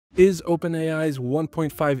Is OpenAI's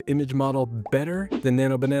 1.5 image model better than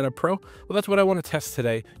Nano Banana Pro? Well, that's what I want to test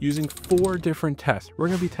today using 4 different tests. We're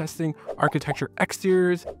going to be testing architecture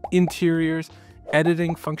exteriors, interiors,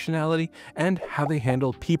 editing functionality, and how they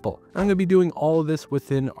handle people. I'm going to be doing all of this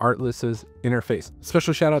within Artlist's interface.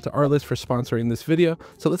 Special shout out to Artlist for sponsoring this video.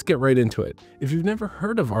 So let's get right into it. If you've never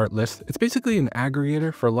heard of Artlist, it's basically an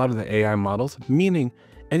aggregator for a lot of the AI models, meaning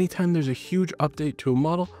anytime there's a huge update to a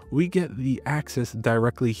model, we get the access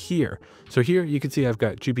directly here. So here you can see I've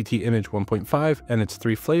got GPT Image 1.5 and its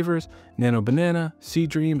 3 flavors, Nano Banana, Sea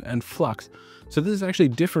Dream, and Flux. So this is actually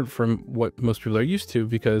different from what most people are used to,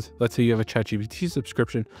 because let's say you have a ChatGPT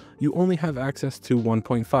subscription, you only have access to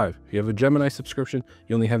 1.5. If you have a Gemini subscription,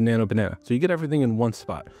 you only have Nano Banana. So you get everything in one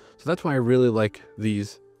spot. So that's why I really like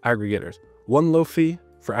these aggregators. One low fee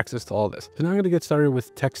for access to all this. So now I'm going to get started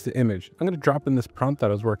with text to image. I'm going to drop in this prompt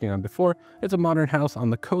that I was working on before. It's a modern house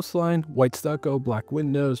on the coastline, white stucco, black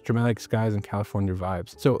windows, dramatic skies, and California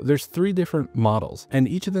vibes. So there's 3 different models, and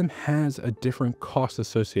each of them has a different cost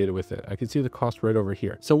associated with it. I can see the cost right over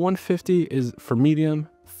here. So 150 is for medium,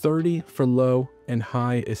 30 for low, and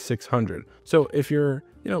high is 600. So if you're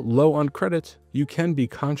low on credits, you can be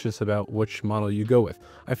conscious about which model you go with.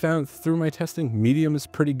 I found through my testing, medium is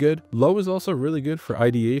pretty good. Low is also really good for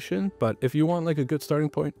ideation, but if you want like a good starting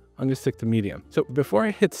point, I'm gonna stick to medium. So before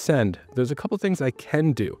I hit send, there's a couple things I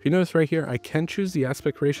can do. If you notice right here, I can choose the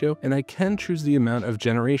aspect ratio and I can choose the amount of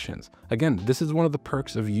generations. Again, this is one of the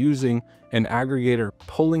perks of using an aggregator,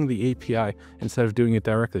 pulling the API instead of doing it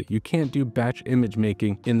directly. You can't do batch image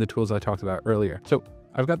making in the tools I talked about earlier. So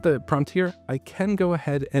I've got the prompt here. I can go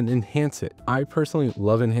ahead and enhance it. I personally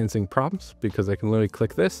love enhancing prompts because I can literally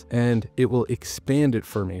click this and it will expand it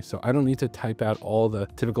for me. So I don't need to type out all the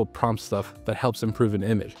typical prompt stuff that helps improve an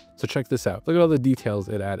image. So check this out. Look at all the details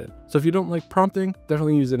it added. So if you don't like prompting,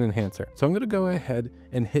 definitely use an enhancer. So I'm going to go ahead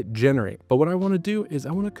and hit generate. But what I want to do is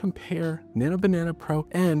I want to compare Nano Banana Pro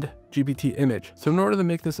and GPT Image. So in order to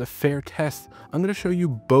make this a fair test, I'm going to show you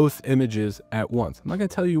both images at once. I'm not going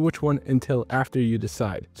to tell you which one until after you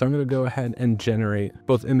decide. So I'm going to go ahead and generate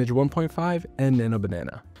both Image 1.5 and Nano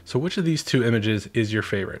Banana. So which of these 2 images is your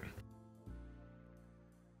favorite?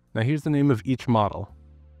 Now here's the name of each model.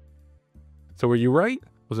 So were you right?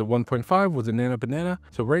 Was it 1.5? Was it Nano Banana?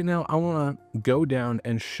 So right now I want to go down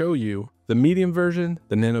and show you the medium version,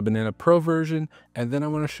 the Nano Banana Pro version, and then I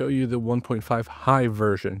want to show you the 1.5 high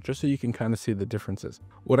version, just so you can kind of see the differences.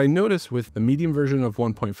 What I noticed with the medium version of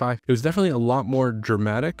 1.5, it was definitely a lot more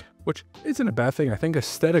dramatic, which isn't a bad thing. I think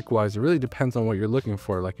aesthetic wise, it really depends on what you're looking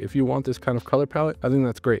for. Like if you want this kind of color palette, I think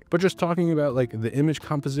that's great. But just talking about like the image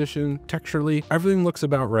composition, texturally, everything looks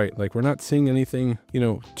about right. Like we're not seeing anything,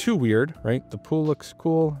 too weird, right? The pool looks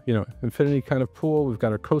cool, infinity kind of pool. We've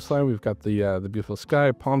got our coastline. We've got the beautiful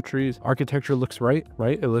sky, palm trees. Architecture looks right?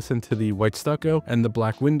 It listened to the white stucco and the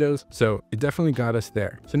black windows. So it definitely got us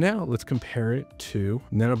there. So now let's compare it to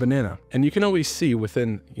Nano Banana. And you can always see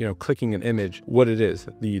within, clicking an image, what it is,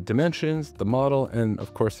 the dimensions, the model, and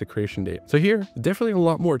of course the creation date. So here, definitely a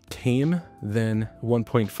lot more tame than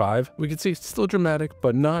 1.5. We can see it's still dramatic,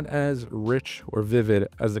 but not as rich or vivid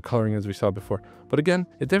as the coloring as we saw before. But again,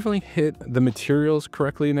 it definitely hit the materials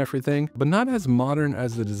correctly and everything, but not as modern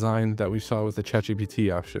as the design that we saw with the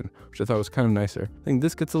ChatGPT option, which I thought was kind of nicer. I think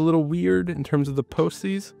this gets a little weird in terms of the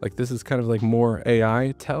posties. Like this is kind of like more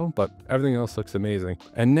AI tell, but everything else looks amazing.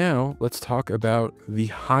 And now let's talk about the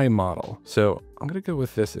high model. So I'm going to go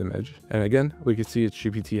with this image. And again, we can see it's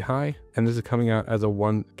GPT high, and this is coming out as a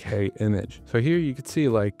 1K image. So here you can see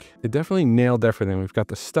like it definitely nailed everything. We've got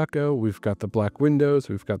the stucco, we've got the black windows,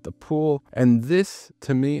 we've got the pool. And this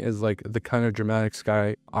to me is like the kind of dramatic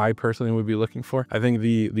sky I personally would be looking for. I think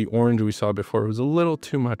the orange we saw before was a little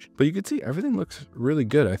too much, but you can see everything looks really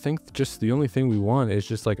good. I think just the only thing we want is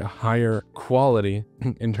just like a higher quality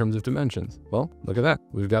in terms of dimensions. Well, look at that.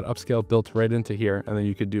 We've got upscale built right into here, and then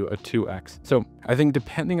you could do a 2x. So I think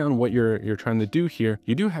depending on what you're trying to do here,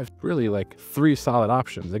 you do have really like 3 solid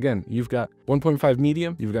options. Again, you've got 1.5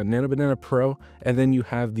 medium, you've got Nano Banana Pro, and then you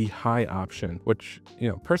have the high option, which,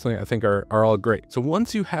 personally I think are all great. So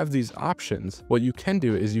once you have these options, what you can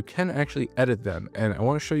do is you can actually edit them. And I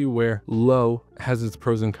want to show you where low has its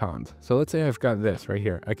pros and cons. So let's say I've got this right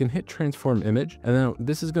here. I can hit transform image, and then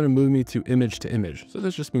this is going to move me to image. So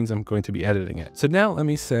this just means I'm going to be editing it. So now let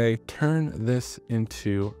me say, turn this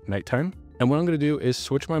into nighttime. And what I'm going to do is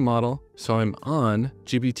switch my model so I'm on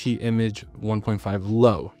GPT Image 1.5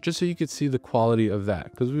 low, just so you could see the quality of that,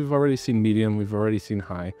 because we've already seen medium, we've already seen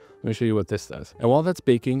high. Let me show you what this does. And while that's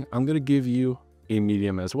baking, I'm going to give you a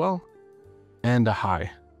medium as well, and a high,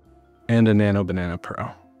 and a Nano Banana Pro.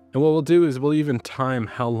 And what we'll do is we'll even time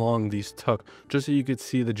how long these took, just so you could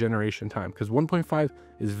see the generation time, because 1.5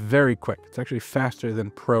 is very quick. It's actually faster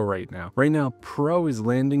than Pro right now. Right now, Pro is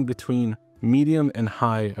landing between medium and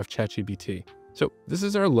high of ChatGPT. So this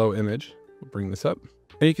is our low image. We'll bring this up.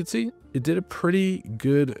 And you can see it did a pretty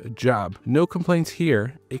good job. No complaints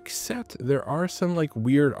here, except there are some like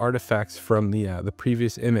weird artifacts from the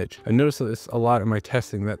previous image. I noticed this a lot in my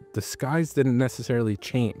testing, that the skies didn't necessarily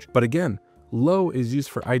change. But again, low is used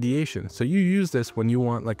for ideation. So you use this when you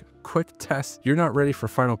want like quick tests. You're not ready for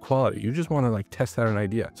final quality. You just want to like test out an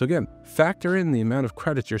idea. So again, factor in the amount of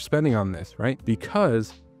credits you're spending on this, right?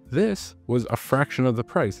 Because this was a fraction of the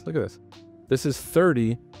price. Look at this. This is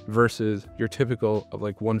 30 versus your typical of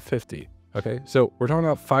like 150. Okay, so we're talking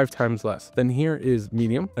about 5 times less. Then here is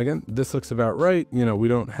medium. Again, this looks about right. You know, we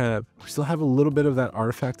still have a little bit of that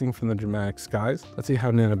artifacting from the dramatic skies. Let's see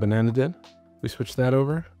how Nano Banana did. We switch that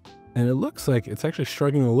over. And it looks like it's actually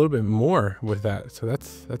struggling a little bit more with that. So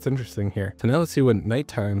that's interesting here. So now let's see what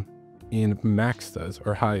nighttime in max does,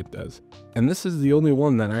 or high does. And this is the only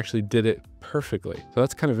one that actually did it perfectly. So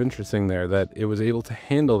that's kind of interesting there, that it was able to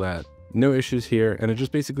handle that. No issues here. And it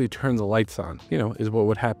just basically turns the lights on, you know, is what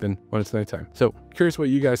would happen when it's nighttime. So curious what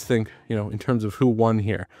you guys think, you know, in terms of who won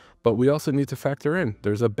here. But we also need to factor in,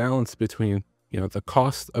 there's a balance between, you know, the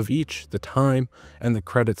cost of each, the time, and the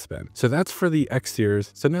credit spend. So that's for the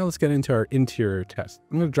exteriors. So now let's get into our interior test.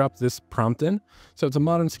 I'm gonna drop this prompt in. So it's a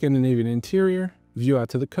modern Scandinavian interior, view out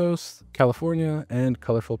to the coast, California, and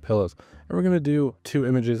colorful pillows. And we're gonna do 2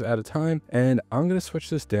 images at a time. And I'm gonna switch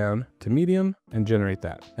this down to medium and generate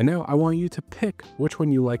that. And now I want you to pick which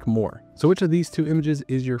one you like more. So which of these 2 images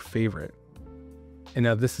is your favorite? And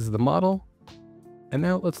now this is the model. And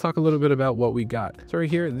now let's talk a little bit about what we got. So right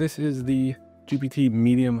here, this is the GPT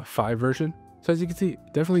Medium 5 version. So as you can see,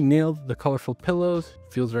 definitely nailed the colorful pillows.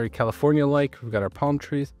 Feels very California-like. We've got our palm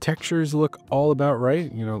trees. Textures look all about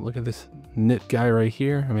right. You know, look at this knit guy right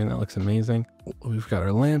here. I mean, that looks amazing. We've got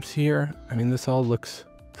our lamps here. I mean, this all looks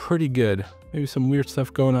pretty good. Maybe some weird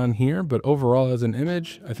stuff going on here, but overall as an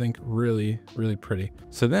image, I think really, really pretty.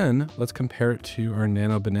 So then let's compare it to our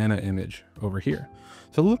Nano Banana image over here.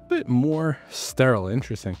 So a little bit more sterile,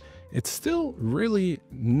 interesting. It's still really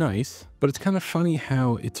nice, but it's kind of funny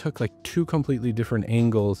how it took like 2 completely different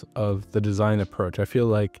angles of the design approach. I feel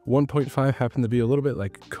like 1.5 happened to be a little bit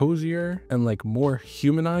like cozier and like more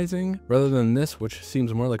humanizing rather than this, which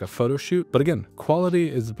seems more like a photo shoot. But again, quality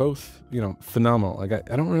is both, you know, phenomenal. Like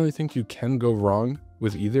I don't really think you can go wrong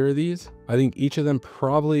with either of these. I think each of them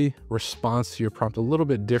probably responds to your prompt a little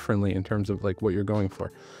bit differently in terms of like what you're going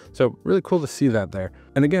for. So really cool to see that there.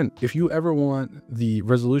 And again, if you ever want the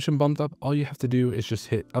resolution bumped up, all you have to do is just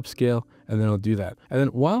hit upscale and then it'll do that. And then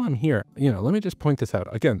while I'm here, you know, let me just point this out.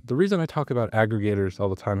 Again, the reason I talk about aggregators all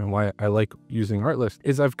the time and why I like using Artlist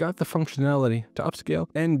is I've got the functionality to upscale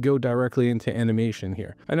and go directly into animation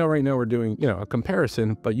here. I know right now we're doing, you know, a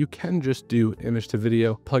comparison, but you can just do image to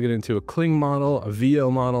video, plug it into a Kling model, a VO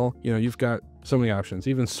model. You know, you've got so many options.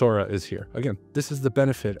 Even Sora is here. Again, this is the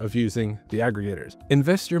benefit of using the aggregators.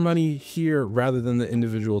 Invest your money here rather than the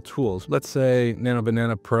individual tools. Let's say Nano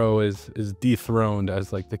Banana Pro is dethroned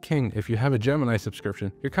as like the king. If you have a Gemini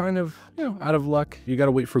subscription, you're kind of, you know, out of luck. You got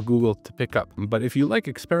to wait for Google to pick up. But if you like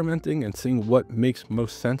experimenting and seeing what makes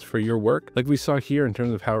most sense for your work, like we saw here in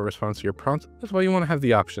terms of how it responds to your prompts, that's why you want to have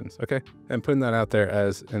the options, okay? And putting that out there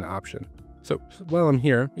as an option. So while I'm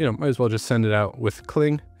here, you know, might as well just send it out with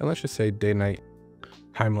Kling, and let's just say day night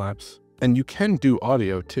time lapse. And you can do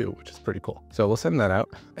audio too, which is pretty cool. So we'll send that out.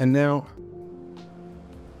 And now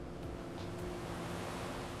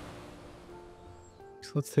so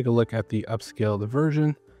let's take a look at the upscaled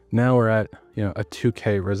version. Now we're at, you know, a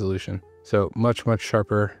 2K resolution. So much, much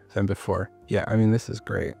sharper than before. Yeah, I mean, this is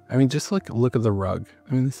great. I mean, just like look at the rug.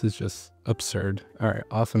 I mean, this is just absurd. All right,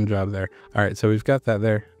 awesome job there. All right, so we've got that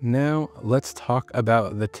there. Now let's talk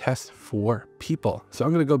about the test for people. So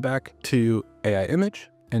I'm gonna go back to AI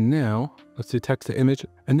image, and now let's do text to image.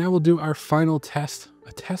 And now we'll do our final test,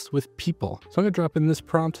 a test with people. So I'm gonna drop in this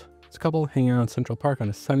prompt. It's a couple hanging out in Central Park on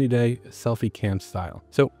a sunny day, selfie cam style.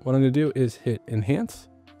 So what I'm gonna do is hit enhance,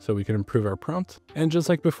 so we can improve our prompt. And just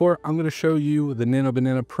like before, I'm gonna show you the Nano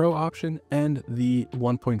Banana Pro option and the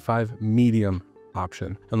 1.5 medium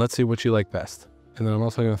option. And let's see what you like best. And then I'm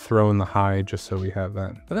also gonna throw in the high just so we have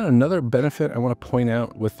that. And then another benefit I wanna point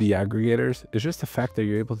out with the aggregators is just the fact that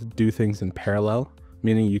you're able to do things in parallel,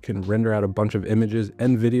 meaning you can render out a bunch of images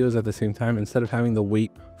and videos at the same time instead of having to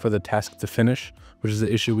wait for the task to finish, which is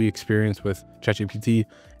the issue we experience with ChatGPT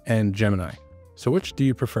and Gemini. So which do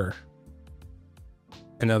you prefer?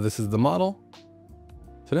 And now this is the model.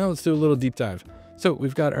 So now let's do a little deep dive. So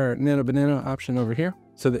we've got our Nano Banana option over here.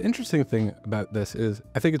 So the interesting thing about this is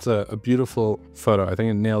I think it's a beautiful photo. I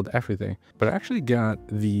think it nailed everything, but I actually got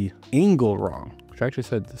the angle wrong. I actually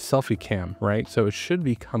said the selfie cam, right? So it should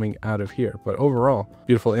be coming out of here, but overall,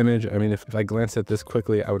 beautiful image. I mean, if I glance at this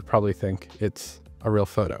quickly, I would probably think it's a real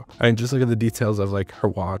photo. I mean, just look at the details of like her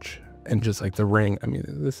watch and just like the ring. I mean,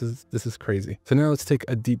 this is crazy. So now let's take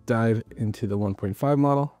a deep dive into the 1.5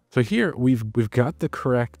 model. So here we've got the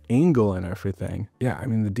correct angle and everything. Yeah, I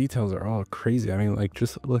mean, the details are all crazy. I mean, like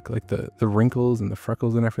just look like the wrinkles and the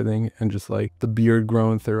freckles and everything, and just like the beard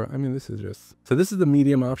growing through. I mean, this is just, so this is the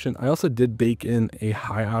medium option. I also did bake in a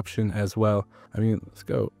high option as well. I mean, let's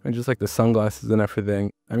go. And just like the sunglasses and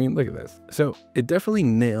everything. I mean, look at this. So it definitely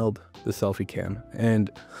nailed the selfie cam. And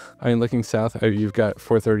I mean, looking south, you've got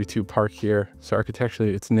 432 Park here. So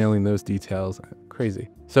architecturally, it's nailing those details. Crazy.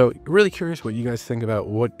 So really curious what you guys think about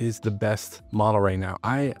what is the best model right now.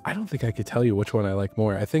 I don't think I could tell you which one I like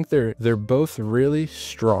more. I think they're both really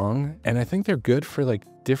strong, and I think they're good for like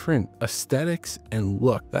different aesthetics and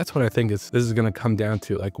look. That's what I think this is going to come down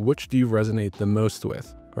to. Like, which do you resonate the most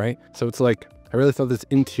with, right? So it's like, I really thought this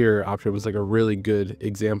interior option was like a really good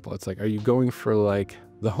example. It's like, are you going for like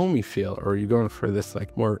the homey feel, or are you going for this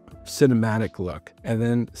like more cinematic look? And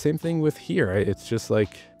then same thing with here, right? It's just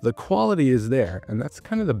like the quality is there, and that's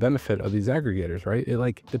kind of the benefit of these aggregators, right? It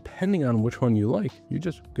like, depending on which one you like, you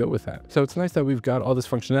just go with that. So it's nice that we've got all this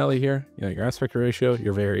functionality here, you know, your aspect ratio,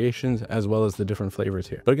 your variations, as well as the different flavors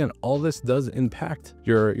here. But again, all this does impact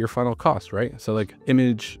your final cost, right? So like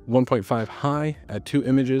image 1.5 high at 2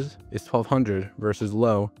 images is 1200 versus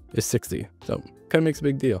low is 60. So kind of makes a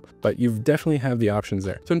big deal, but you've definitely have the options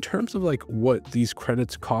there. So in terms of like what these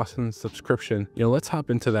credits cost in subscription, you know, let's hop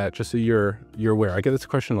into that just so you're aware. I get this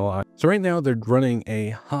question a lot. So right now they're running a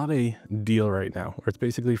holiday deal right now where it's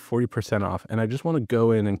basically 40% off. And I just want to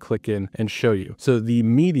go in and click in and show you. So the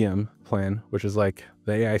medium plan, which is like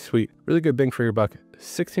the AI suite, really good bang for your buck,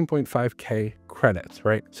 16.5K credits,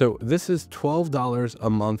 right? So this is $12 a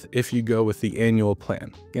month if you go with the annual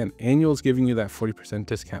plan. Again, annual is giving you that 40%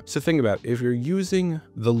 discount. So think about it, if you're using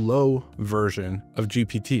the low version of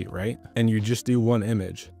GPT, right? And you just do one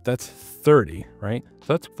image, that's 30, right?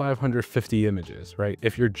 So that's 550 images, right?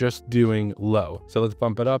 If you're just doing low. So let's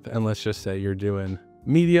bump it up and let's just say you're doing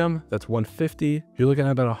medium, that's 150. You're looking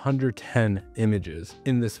at about 110 images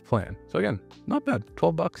in this plan. So again, not bad,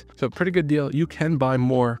 12 bucks. So pretty good deal. You can buy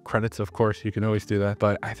more credits, of course, you can always do that,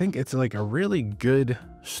 but I think it's like a really good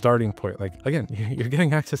starting point. Like, again, you're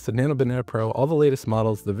getting access to Nano Banana Pro, all the latest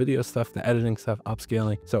models, the video stuff, the editing stuff,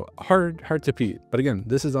 upscaling. So hard to beat. But again,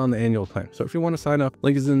 this is on the annual plan. So if you want to sign up,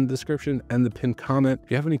 link is in the description and the pinned comment.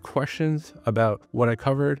 If you have any questions about what I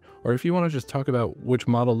covered, or if you want to just talk about which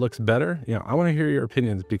model looks better, you know, I want to hear your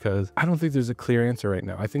opinions, because I don't think there's a clear answer right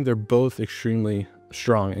now. I think they're both extremely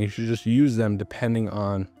strong, and you should just use them depending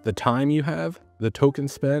on the time you have, the token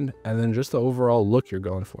spend, and then just the overall look you're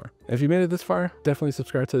going for. If you made it this far, definitely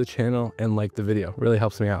subscribe to the channel and like the video. Really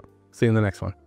helps me out. See you in the next one.